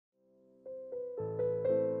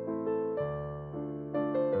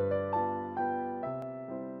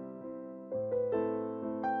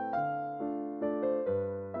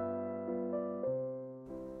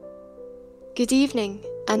Good evening,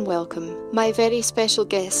 and welcome, my very special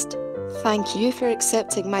guest. Thank you for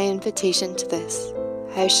accepting my invitation to this,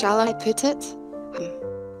 how shall I put it?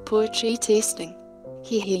 Poetry tasting.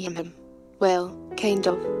 Well, kind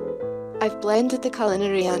of. I've blended the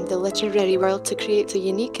culinary and the literary world to create a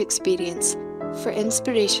unique experience. For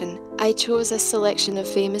inspiration, I chose a selection of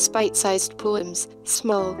famous bite-sized poems,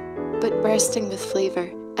 small, but bursting with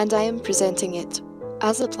flavour, and I am presenting it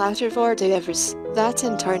as a platter of hors d'oeuvres that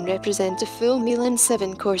in turn represent a full meal in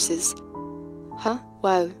 7 courses. Huh?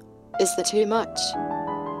 Wow. Is that too much?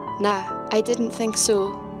 Nah, I didn't think so.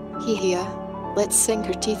 Let's sink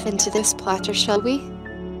our teeth into this platter, shall we?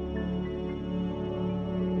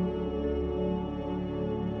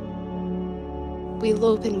 We'll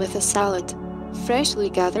open with a salad, freshly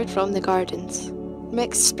gathered from the gardens.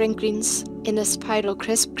 Mixed spring greens in a spiral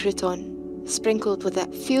crisp crouton, sprinkled with a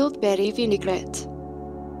field berry vinaigrette.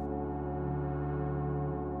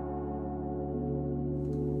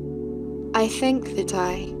 I think that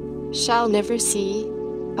I shall never see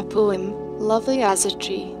a poem lovely as a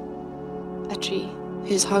tree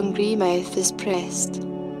whose hungry mouth is pressed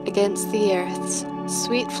against the earth's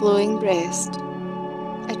sweet flowing breast,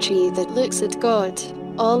 a tree that looks at God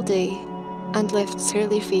all day and lifts her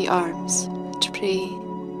leafy arms to pray,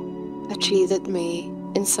 a tree that may,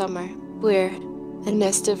 in summer, wear a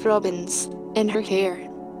nest of robins in her hair,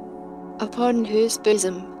 upon whose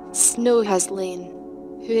bosom snow has lain,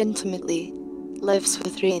 who intimately lives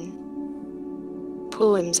with rain.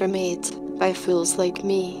 Poems are made by fools like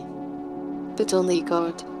me, but only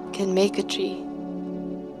God can make a tree.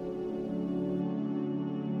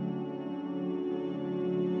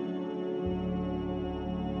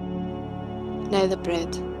 Now the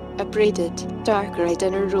bread, a braided, dark red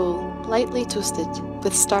inner roll, lightly toasted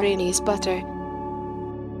with star anise butter.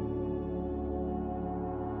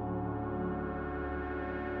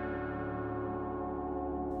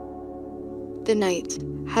 The night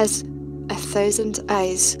has 1,000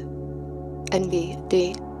 eyes, and the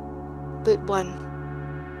day but one.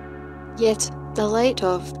 Yet the light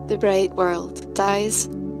of the bright world dies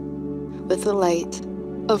with the light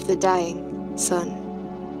of the dying sun.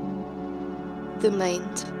 The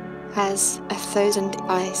mind has 1,000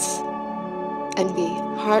 eyes, and the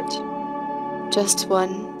heart just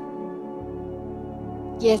one.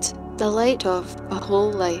 Yet the light of a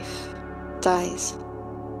whole life dies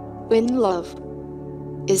when love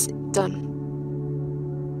is done.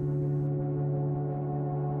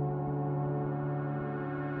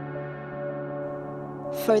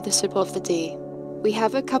 For the soup of the day, we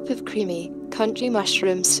have a cup of creamy country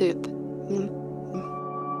mushroom soup.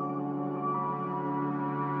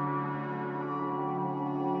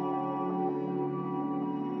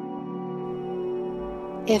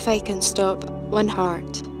 If I can stop one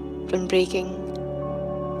heart from breaking,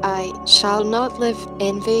 I shall not live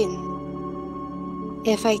in vain.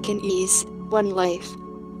 If I can ease one life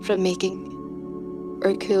from making,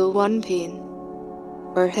 or cool one pain,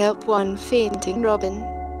 or help one fainting robin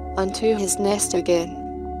unto his nest again,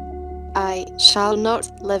 I shall not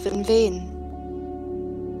live in vain.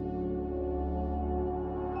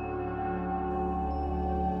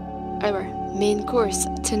 Our main course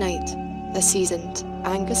tonight, a seasoned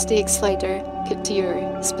Angus steak slider cooked to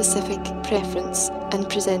your specific preference and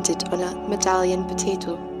presented on a medallion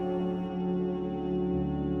potato.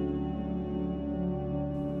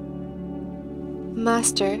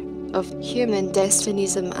 Master of human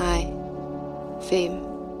destinies am I. Fame,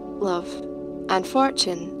 love, and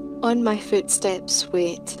fortune on my footsteps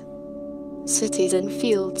wait. Cities and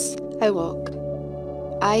fields I walk.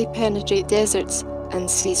 I penetrate deserts and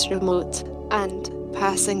seas remote, and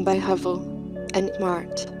passing by hovel and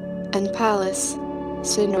mart and palace,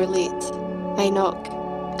 soon or late, I knock,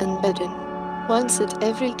 unbidden, once at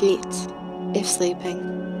every gate. If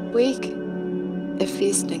sleeping, wake; if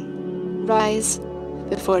feasting, rise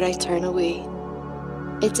before I turn away.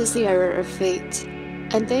 It is the hour of fate,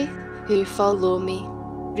 and they who follow me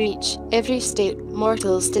reach every state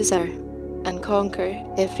mortals desire, and conquer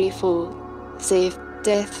every foe, save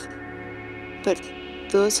death. But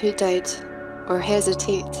those who doubt or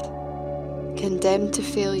hesitate, condemned to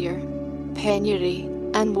failure, penury,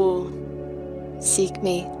 and woe, seek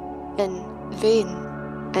me in vain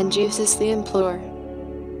and uselessly implore.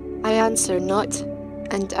 I answer not,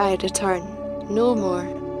 and I return no more.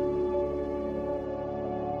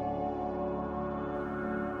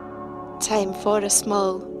 Time for a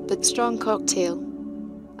small but strong cocktail.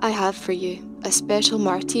 I have for you a special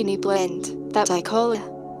martini blend that I call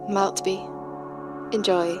Maltbie.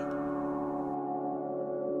 Enjoy.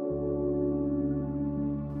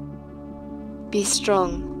 Be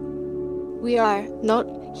strong. We are not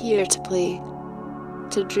here to play,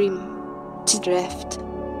 to dream, to drift.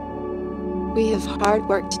 We have hard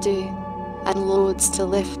work to do, and loads to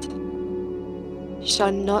lift.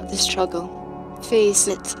 Shun not the struggle, face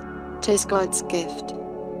it, 'tis God's gift.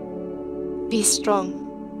 Be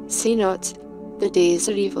strong, say not, the days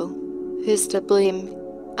are evil, who's to blame,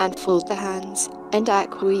 and fold the hands, and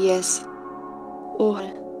acquiesce. Oh,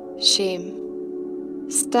 shame.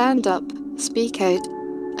 Stand up, speak out,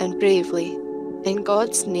 and bravely, in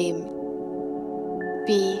God's name.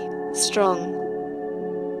 Be strong.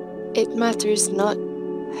 It matters not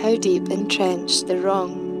how deep entrenched the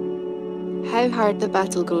wrong, how hard the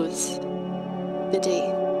battle goes, the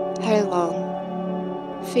day, how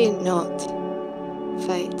long. Faint not,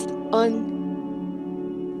 fight on.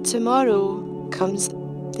 Tomorrow comes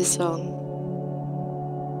the song.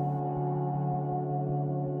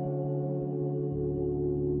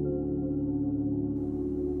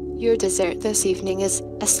 Your dessert this evening is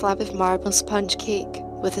a slab of marble sponge cake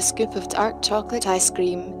with a scoop of dark chocolate ice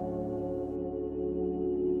cream.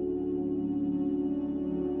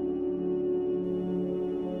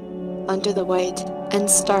 Under the white and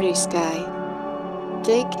starry sky,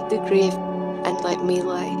 dig the grave and let me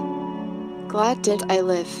lie. Glad did I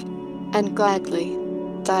live, and gladly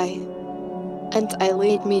die, and I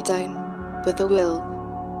laid me down with a will.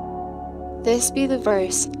 This be the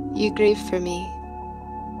verse you grave for me.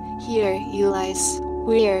 Here he lies,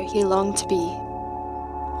 where he longed to be.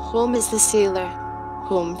 Home is the sailor,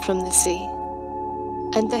 home from the sea,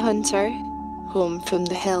 and the hunter, home from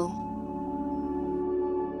the hill.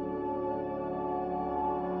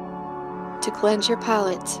 To cleanse your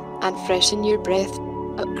palate and freshen your breath,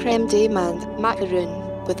 a creme d'amande macaroon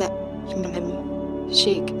with a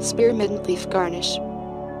shake spearmint leaf garnish.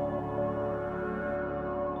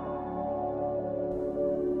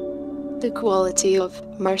 The quality of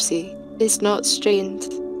mercy is not strained.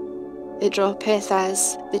 It droppeth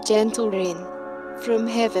as the gentle rain from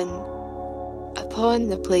heaven upon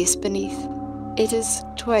the place beneath. It is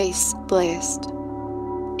twice blessed.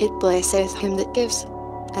 It blesseth him that gives,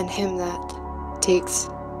 and him that takes.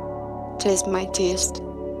 'Tis mightiest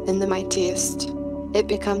in the mightiest. It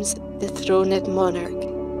becomes the throned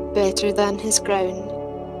monarch better than his crown.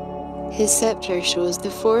 His sceptre shows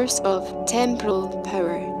the force of temporal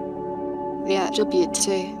power, the attribute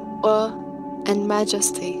to awe and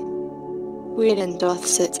majesty, wherein doth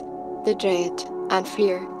sit the dread and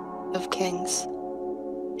fear of kings.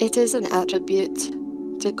 It is an attribute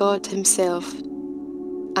to God himself,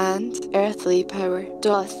 and earthly power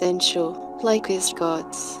doth then show, like his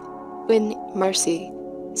gods, when mercy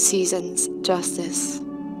seasons justice.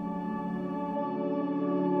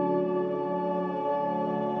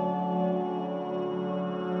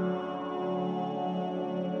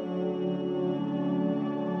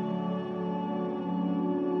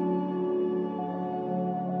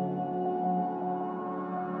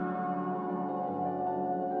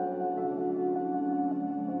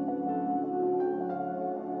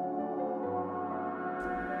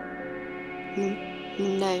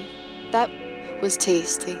 Now, that was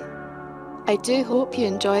tasty. I do hope you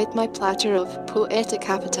enjoyed my platter of poetic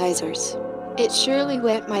appetizers. It surely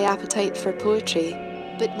whet my appetite for poetry,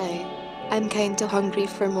 but now I'm kinda hungry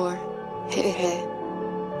for more. Heh heh.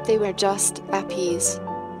 They were just appies.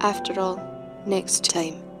 After all, next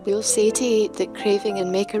time we'll satiate the craving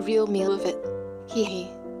and make a real meal of it. Hee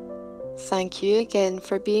hee. Thank you again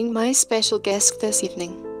for being my special guest this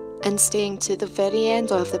evening, and staying to the very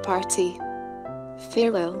end of the party.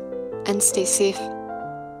 Farewell, and stay safe.